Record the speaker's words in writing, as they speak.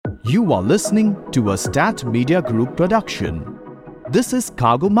You are listening to a Stat Media Group production. This is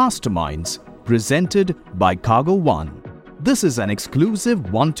Cargo Masterminds, presented by Cargo One. This is an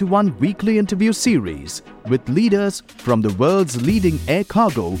exclusive one-to-one weekly interview series with leaders from the world's leading air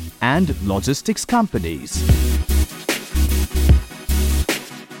cargo and logistics companies.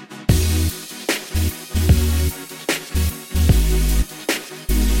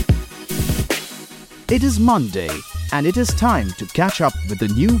 It is Monday, and it is time to catch up with the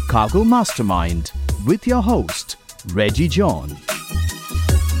new Cargo Mastermind with your host, Reggie John.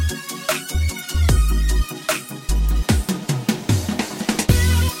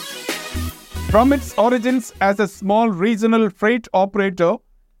 From its origins as a small regional freight operator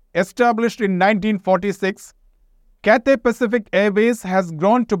established in 1946, Cathay Pacific Airways has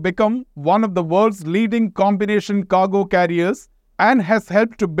grown to become one of the world's leading combination cargo carriers and has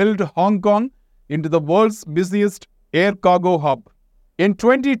helped to build Hong Kong into the world's busiest air cargo hub. In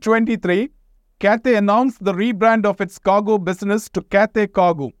 2023, Cathay announced the rebrand of its cargo business to Cathay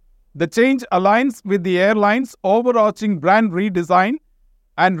Cargo. The change aligns with the airline's overarching brand redesign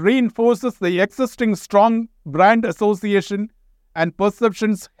and reinforces the existing strong brand association and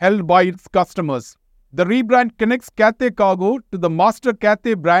perceptions held by its customers. The rebrand connects Cathay Cargo to the Master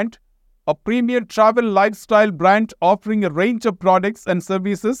Cathay brand, a premium travel lifestyle brand offering a range of products and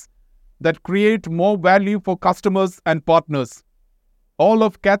services that create more value for customers and partners. All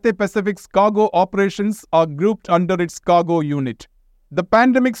of Cathay Pacific's cargo operations are grouped under its cargo unit. The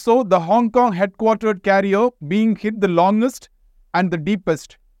pandemic saw the Hong Kong headquartered carrier being hit the longest and the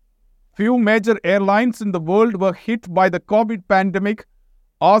deepest. Few major airlines in the world were hit by the COVID pandemic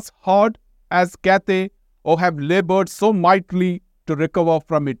as hard as Cathay or have labored so mightily to recover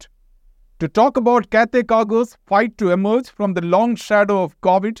from it. To talk about Cathay Cargo's fight to emerge from the long shadow of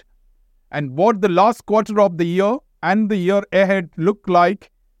COVID and what the last quarter of the year and the year ahead look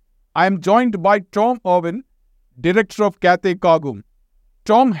like, I am joined by Tom Owen, Director of Cathay Cargo.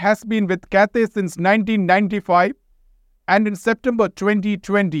 Tom has been with Cathay since 1995, and in September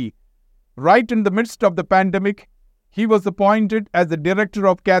 2020, right in the midst of the pandemic, he was appointed as the Director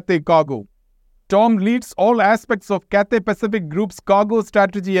of Cathay Cargo. Tom leads all aspects of Cathay Pacific Group's cargo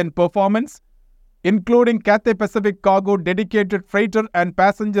strategy and performance, including Cathay Pacific Cargo dedicated freighter and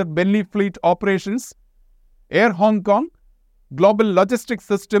passenger belly fleet operations, Air Hong Kong, Global Logistics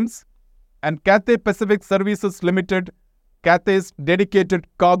Systems, and Cathay Pacific Services Limited, Cathay's dedicated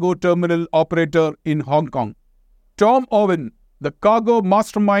cargo terminal operator in Hong Kong. Tom Owen, the cargo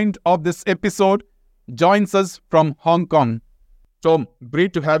mastermind of this episode, joins us from Hong Kong. Tom,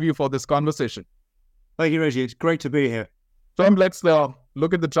 great to have you for this conversation. Thank you, Reggie. It's great to be here. Tom, let's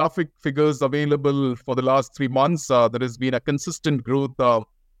look at the traffic figures available for the last 3 months. There has been a consistent growth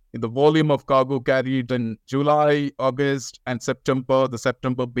in the volume of cargo carried in July, August, and September. The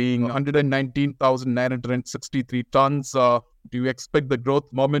September being 119,963 tons. Do you expect the growth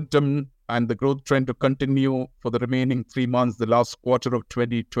momentum and the growth trend to continue for the remaining 3 months, the last quarter of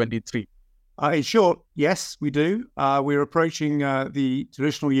 2023? In short, yes, we do. We're approaching the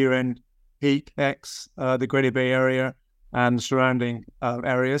traditional year-end peak X, the Greater Bay Area and surrounding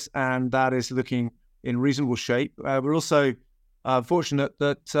areas, and that is looking in reasonable shape. We're also fortunate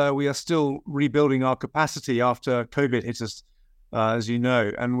that we are still rebuilding our capacity after COVID hit us, as you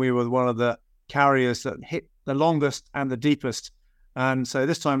know, and we were one of the carriers that hit the longest and the deepest. And so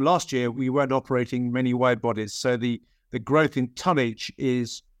this time last year, we weren't operating many wide bodies. So the growth in tonnage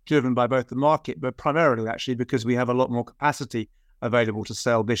is driven by both the market, but primarily actually because we have a lot more capacity available to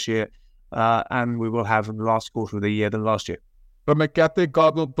sell this year, and we will have in the last quarter of the year than last year. From a Cathay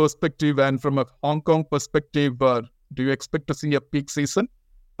Cargo perspective and from a Hong Kong perspective, do you expect to see a peak season?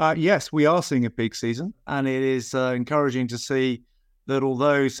 Yes, we are seeing a peak season, and it is encouraging to see that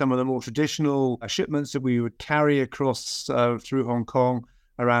although some of the more traditional shipments that we would carry across through Hong Kong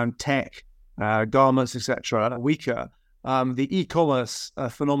around tech, garments, etc., are weaker, the e-commerce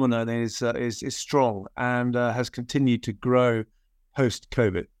phenomenon is strong and has continued to grow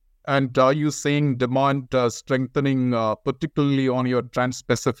post-COVID. And are you seeing demand strengthening, particularly on your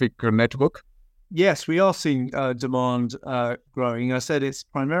Trans-Pacific network? Yes, we are seeing demand growing. I said it's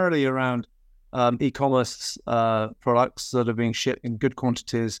primarily around e-commerce products that are being shipped in good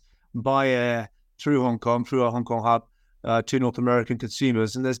quantities by air through Hong Kong, through our Hong Kong hub, to North American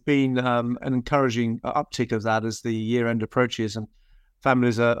consumers. And there's been an encouraging uptick of that as the year-end approaches, and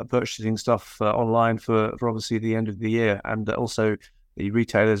families are purchasing stuff online for obviously the end of the year, and also the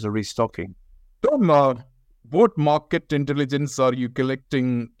retailers are restocking. Tom, what market intelligence are you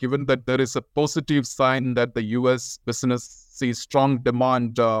collecting, given that there is a positive sign that the US business sees strong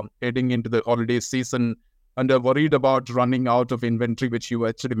demand heading into the holiday season? and are worried about running out of inventory, which you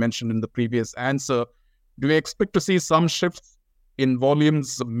actually mentioned in the previous answer. Do you expect to see some shifts in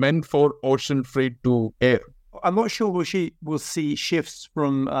volumes meant for ocean freight to air? I'm not sure we'll see shifts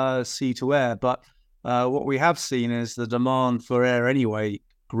from sea to air, but what we have seen is the demand for air anyway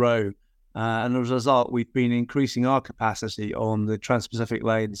grow. And as a result, we've been increasing our capacity on the Trans-Pacific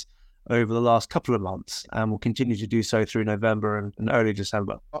lanes over the last couple of months, and will continue to do so through November and early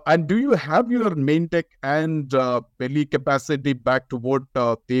December. And do you have your main deck and belly capacity back to what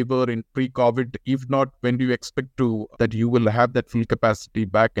they were in pre-COVID? If not, when do you expect that you will have that full capacity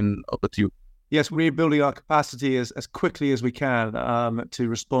back with you? Yes, we're building our capacity as quickly as we can to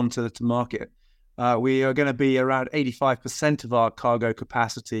respond to market. We are going to be around 85% of our cargo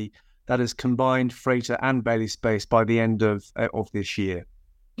capacity, that is combined freighter and belly space, by the end of this year.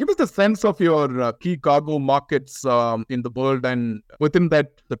 Give us a sense of your key cargo markets in the world, and within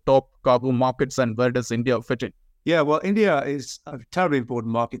that, the top cargo markets, and where does India fit in? Yeah, well, India is a terribly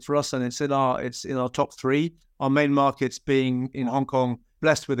important market for us, and it's in our top three. Our main markets being in Hong Kong,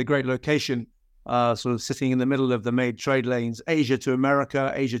 blessed with a great location, sort of sitting in the middle of the main trade lanes, Asia to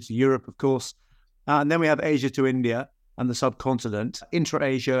America, Asia to Europe, of course. And then we have Asia to India and the subcontinent,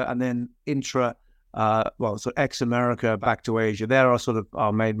 intra-Asia, and then ex-America back to Asia. There are sort of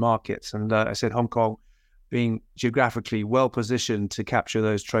our main markets. And I said Hong Kong being geographically well-positioned to capture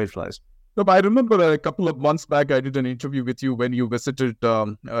those trade flows. No, but I remember a couple of months back, I did an interview with you when you visited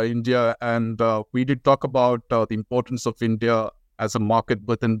India, and we did talk about the importance of India as a market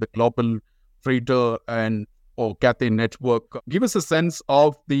within the global freighter or Cathay network. Give us a sense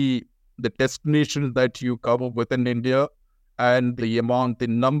of the destination that you cover within India and the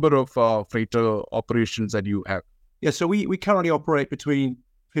number of freighter operations that you have. Yeah, so we currently operate between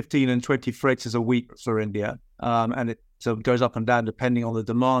 15 and 20 freighters a week for India, and it goes up and down depending on the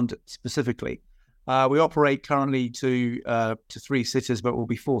demand specifically. We operate currently to 3 cities, but will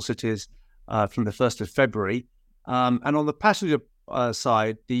be 4 cities from the 1st of February. And on the passenger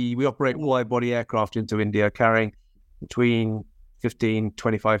side, we operate wide-body aircraft into India, carrying between 15,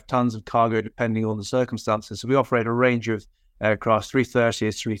 25 tons of cargo, depending on the circumstances. So we operate a range of aircraft,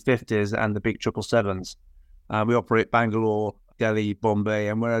 330s, 350s, and the big 777s. We operate Bangalore, Delhi, Bombay,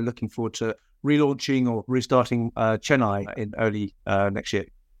 and we're looking forward to relaunching or restarting Chennai in early next year.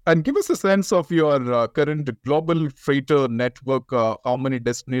 And give us a sense of your current global freighter network. How many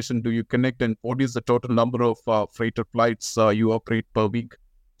destinations do you connect, and what is the total number of freighter flights you operate per week?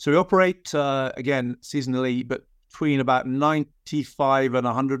 So we operate, again, seasonally, but between about 95 and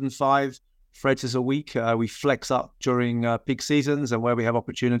 105 freighters a week. We flex up during peak seasons and where we have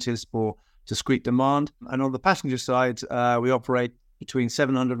opportunities for discrete demand. And on the passenger side, we operate between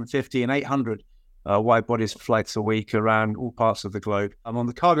 750 and 800 wide bodies flights a week around all parts of the globe. On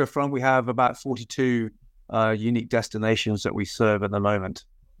the cargo front, we have about 42 unique destinations that we serve at the moment.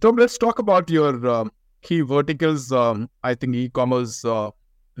 Tom, let's talk about your key verticals. I think e-commerce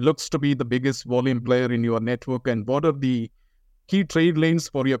looks to be the biggest volume player in your network. And what are the key trade lanes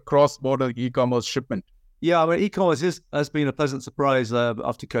for your cross-border e-commerce shipment? Yeah, I mean, e-commerce has been a pleasant surprise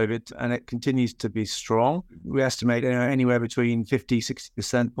after COVID, and it continues to be strong. We estimate anywhere between 50,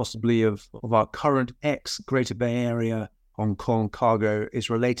 60% possibly of our current ex-Greater Bay Area Hong Kong cargo is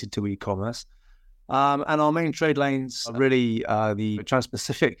related to e-commerce. And our main trade lanes are really the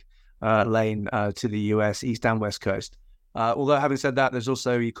Trans-Pacific lane to the US, East and West Coast. Although having said that, there's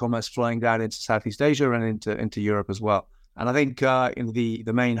also e-commerce flying down into Southeast Asia and into Europe as well. And I think in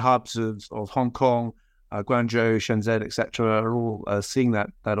the main hubs of Hong Kong, Guangzhou, Shenzhen, etc., are all seeing that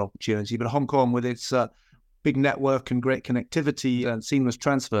opportunity. But Hong Kong, with its big network and great connectivity and seamless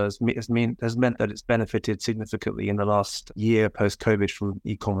transfers, has meant that it's benefited significantly in the last year post-COVID from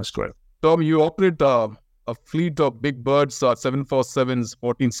e-commerce growth. Tom, you operate a fleet of big birds, 747s,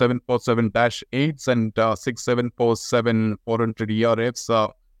 14 747-8s, and 6 747 400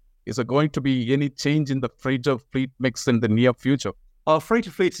 ERFs. Is there going to be any change in the freighter fleet mix in the near future? Our freighter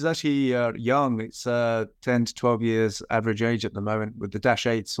fleet is actually young. It's 10 to 12 years average age at the moment, with the Dash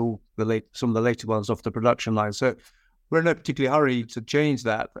 8s, some of the later ones off the production line. So we're in no particular hurry to change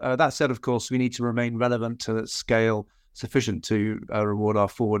that. That said, of course, we need to remain relevant to scale sufficient to reward our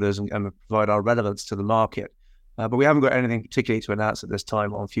forwarders and provide our relevance to the market. But we haven't got anything particularly to announce at this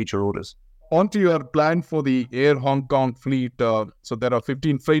time on future orders. On to your plan for the Air Hong Kong fleet. So there are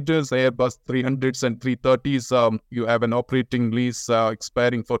 15 freighters, Airbus 300s and 330s. You have an operating lease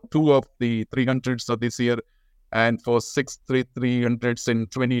expiring for 2 of the 300s this year and for 6 300s in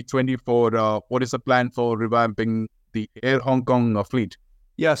 2024. What is the plan for revamping the Air Hong Kong fleet?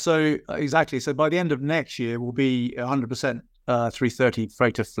 Yeah, so exactly. So by the end of next year, we'll be 100% 330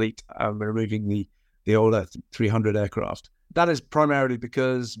 freighter fleet. We're removing the the older 300 aircraft. That is primarily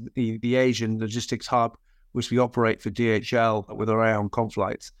because the Asian logistics hub, which we operate for DHL with our Hong Kong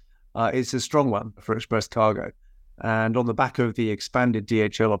flights, is a strong one for express cargo. And on the back of the expanded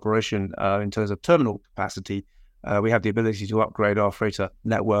DHL operation in terms of terminal capacity, we have the ability to upgrade our freighter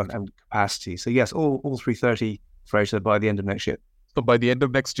network and capacity. So yes, all 330 freighter by the end of next year. So by the end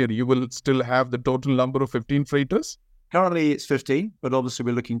of next year, you will still have the total number of 15 freighters? Currently it's 15, but obviously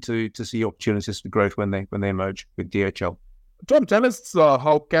we're looking to see opportunities for growth when they emerge with DHL. Tom, tell us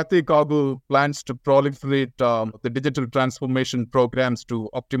how Cathay Cargo plans to proliferate the digital transformation programs to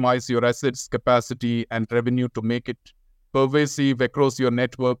optimize your assets, capacity, and revenue to make it pervasive across your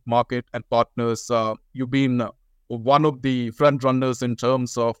network, market, and partners. You've been one of the front runners in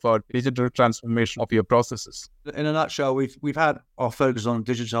terms of digital transformation of your processes. In a nutshell, we've had our focus on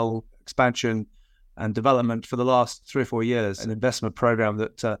digital expansion and development for the last 3 or 4 years, an investment program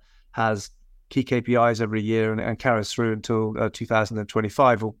that has key KPIs every year and carries through until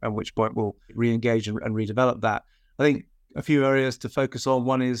 2025, at which point we'll re-engage and redevelop that. I think a few areas to focus on.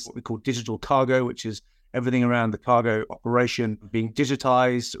 One is what we call digital cargo, which is everything around the cargo operation being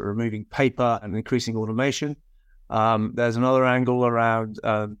digitized, removing paper and increasing automation. There's another angle around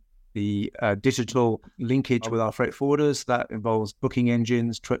the digital linkage with our freight forwarders. That involves booking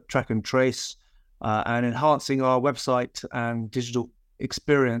engines, track and trace, and enhancing our website and digital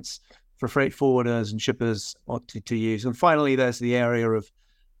experience for freight forwarders and shippers to use. And finally, there's the area of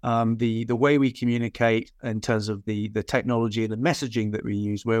the way we communicate in terms of the technology and the messaging that we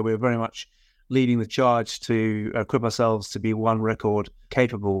use, where we're very much leading the charge to equip ourselves to be one record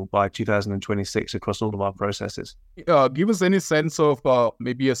capable by 2026 across all of our processes. Give us any sense of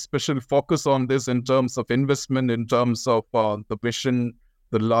maybe a special focus on this in terms of investment, in terms of the vision,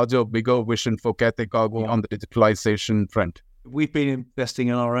 the larger, bigger vision for Cathay Cargo on the digitalization front. We've been investing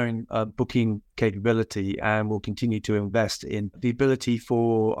in our own booking capability, and we'll continue to invest in the ability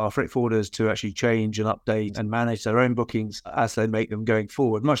for our freight forwarders to actually change and update and manage their own bookings as they make them going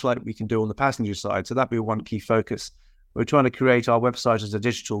forward, much like we can do on the passenger side. So that'd be one key focus. We're trying to create our website as a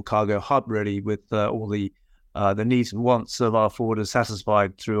digital cargo hub, really, with all the needs and wants of our forwarders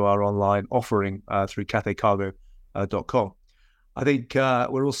satisfied through our online offering through cathaycargo.com. I think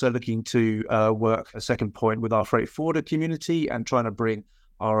we're also looking to work a second point with our freight forwarder community and trying to bring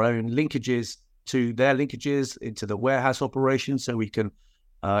our own linkages to their linkages into the warehouse operation, so we can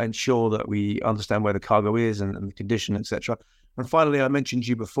ensure that we understand where the cargo is and the condition, etc. And finally, I mentioned to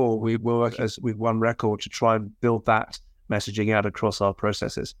you before, we work with One Record to try and build that messaging out across our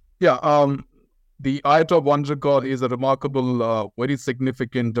processes. Yeah, the IATA One Record is a remarkable, very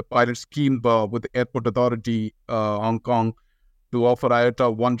significant pilot scheme with the Airport Authority Hong Kong to offer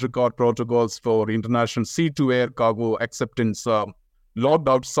IATA One Record protocols for international sea-to-air cargo acceptance logged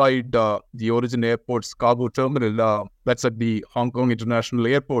outside the origin airport's cargo terminal. That's at the Hong Kong International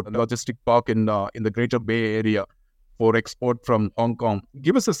Airport, a logistic park in the Greater Bay Area for export from Hong Kong.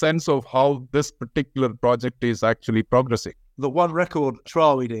 Give us a sense of how this particular project is actually progressing. The One Record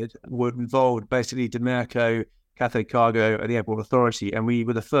trial we did would involve basically Demerco, Cathay Cargo, and the Airport Authority, and we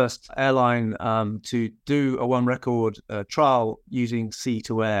were the first airline to do a One Record trial using sea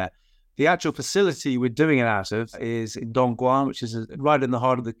to air. The actual facility we're doing it out of is in Dongguan, which is right in the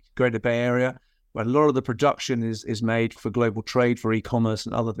heart of the Greater Bay Area, where a lot of the production is made for global trade, for e-commerce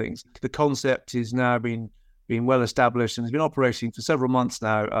and other things. The concept is now being well established and has been operating for several months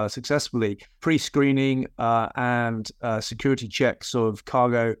now successfully. Pre-screening and security checks of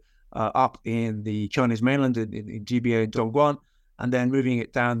cargo up in the Chinese mainland in GBA and Dongguan, and then moving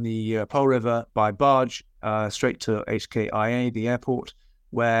it down the Pearl River by barge straight to HKIA, the airport,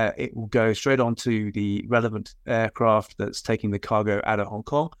 where it will go straight onto the relevant aircraft that's taking the cargo out of Hong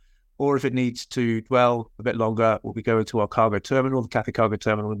Kong. Or if it needs to dwell a bit longer, we'll be going to our cargo terminal. The Cathay Cargo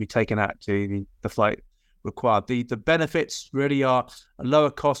terminal will be taken out to the flight required. The benefits really are a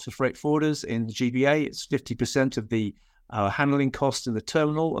lower cost for freight forwarders in the GBA. It's 50% of the handling costs in the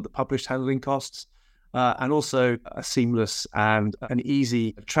terminal, or the published handling costs, and also a seamless and an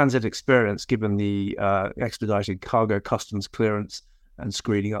easy transit experience given the expedited cargo customs clearance and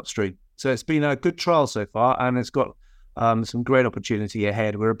screening upstream. So it's been a good trial so far, and it's got some great opportunity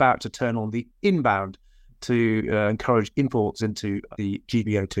ahead. We're about to turn on the inbound to encourage imports into the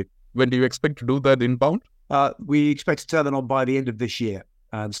GBO too. When do you expect to do that inbound? We expect to turn that on by the end of this year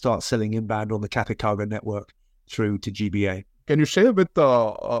and start selling inbound on the Cathay Cargo network through to GBA. Can you share with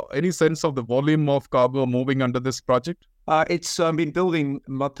any sense of the volume of cargo moving under this project? It's been building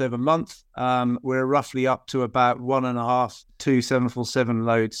month over month. We're roughly up to about 1.5 to 747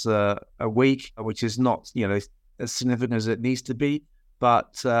 loads a week, which is not as significant as it needs to be.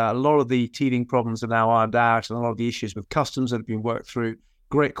 But a lot of the teething problems are now ironed out, and a lot of the issues with customs that have been worked through.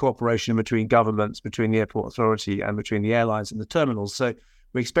 Great cooperation between governments, between the airport authority and between the airlines and the terminals. So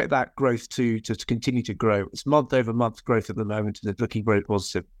we expect that growth to continue to grow. It's month-over-month growth at the moment, and it's looking very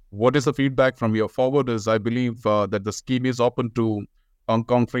positive. What is the feedback from your forwarders? I believe that the scheme is open to Hong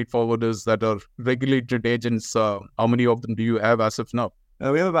Kong freight forwarders that are regulated agents. How many of them do you have as of now?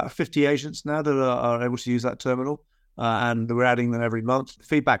 We have about 50 agents now that are able to use that terminal, and we're adding them every month. The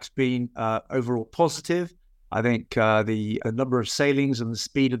feedback's been overall positive. I think the number of sailings and the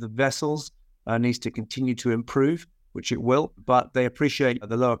speed of the vessels needs to continue to improve, which it will, but they appreciate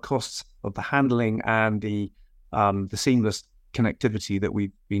the lower costs of the handling and the seamless connectivity that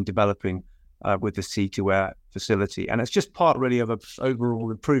we've been developing with the sea-to-air facility. And it's just part really of an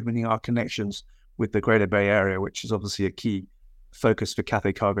overall improvement in our connections with the Greater Bay Area, which is obviously a key focus for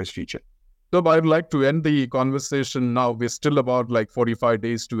Cathay Cargo's future. So I'd like to end the conversation now. We're still about 45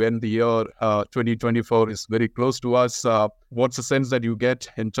 days to end the year. 2024 is very close to us. What's the sense that you get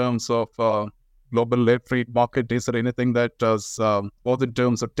in terms of global air freight market? Is there anything that does, both in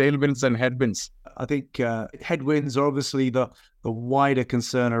terms of tailwinds and headwinds? I think headwinds are obviously the wider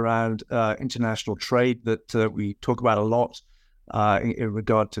concern around international trade that we talk about a lot in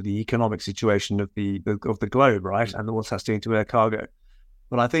regard to the economic situation of the globe, right, and what's that's doing to air cargo.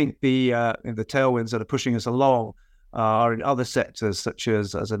 But I think the tailwinds that are pushing us along are in other sectors, such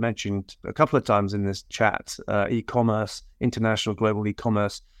as I mentioned a couple of times in this chat, e-commerce, international global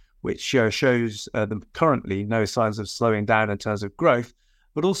e-commerce, which shows them currently no signs of slowing down in terms of growth,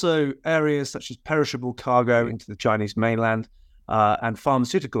 but also areas such as perishable cargo into the Chinese mainland and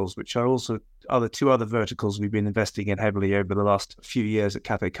pharmaceuticals, which are also two other verticals we've been investing in heavily over the last few years at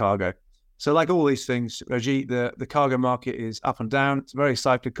Cathay Cargo. So like all these things, Raji, the cargo market is up and down. It's very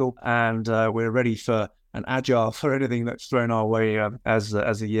cyclical, and we're ready for and agile for anything that's thrown our way as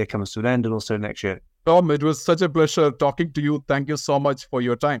the year comes to an end, and also next year. Tom, it was such a pleasure talking to you. Thank you so much for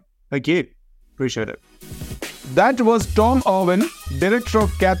your time. Thank you. Appreciate it. That was Tom Owen, Director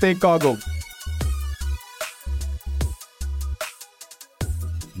of Cathay Cargo.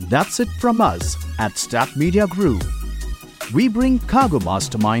 That's it from us at Stat Media Group. We bring Cargo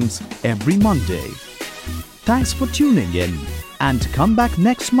Masterminds every Monday. Thanks for tuning in, and come back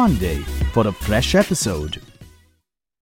next Monday for a fresh episode.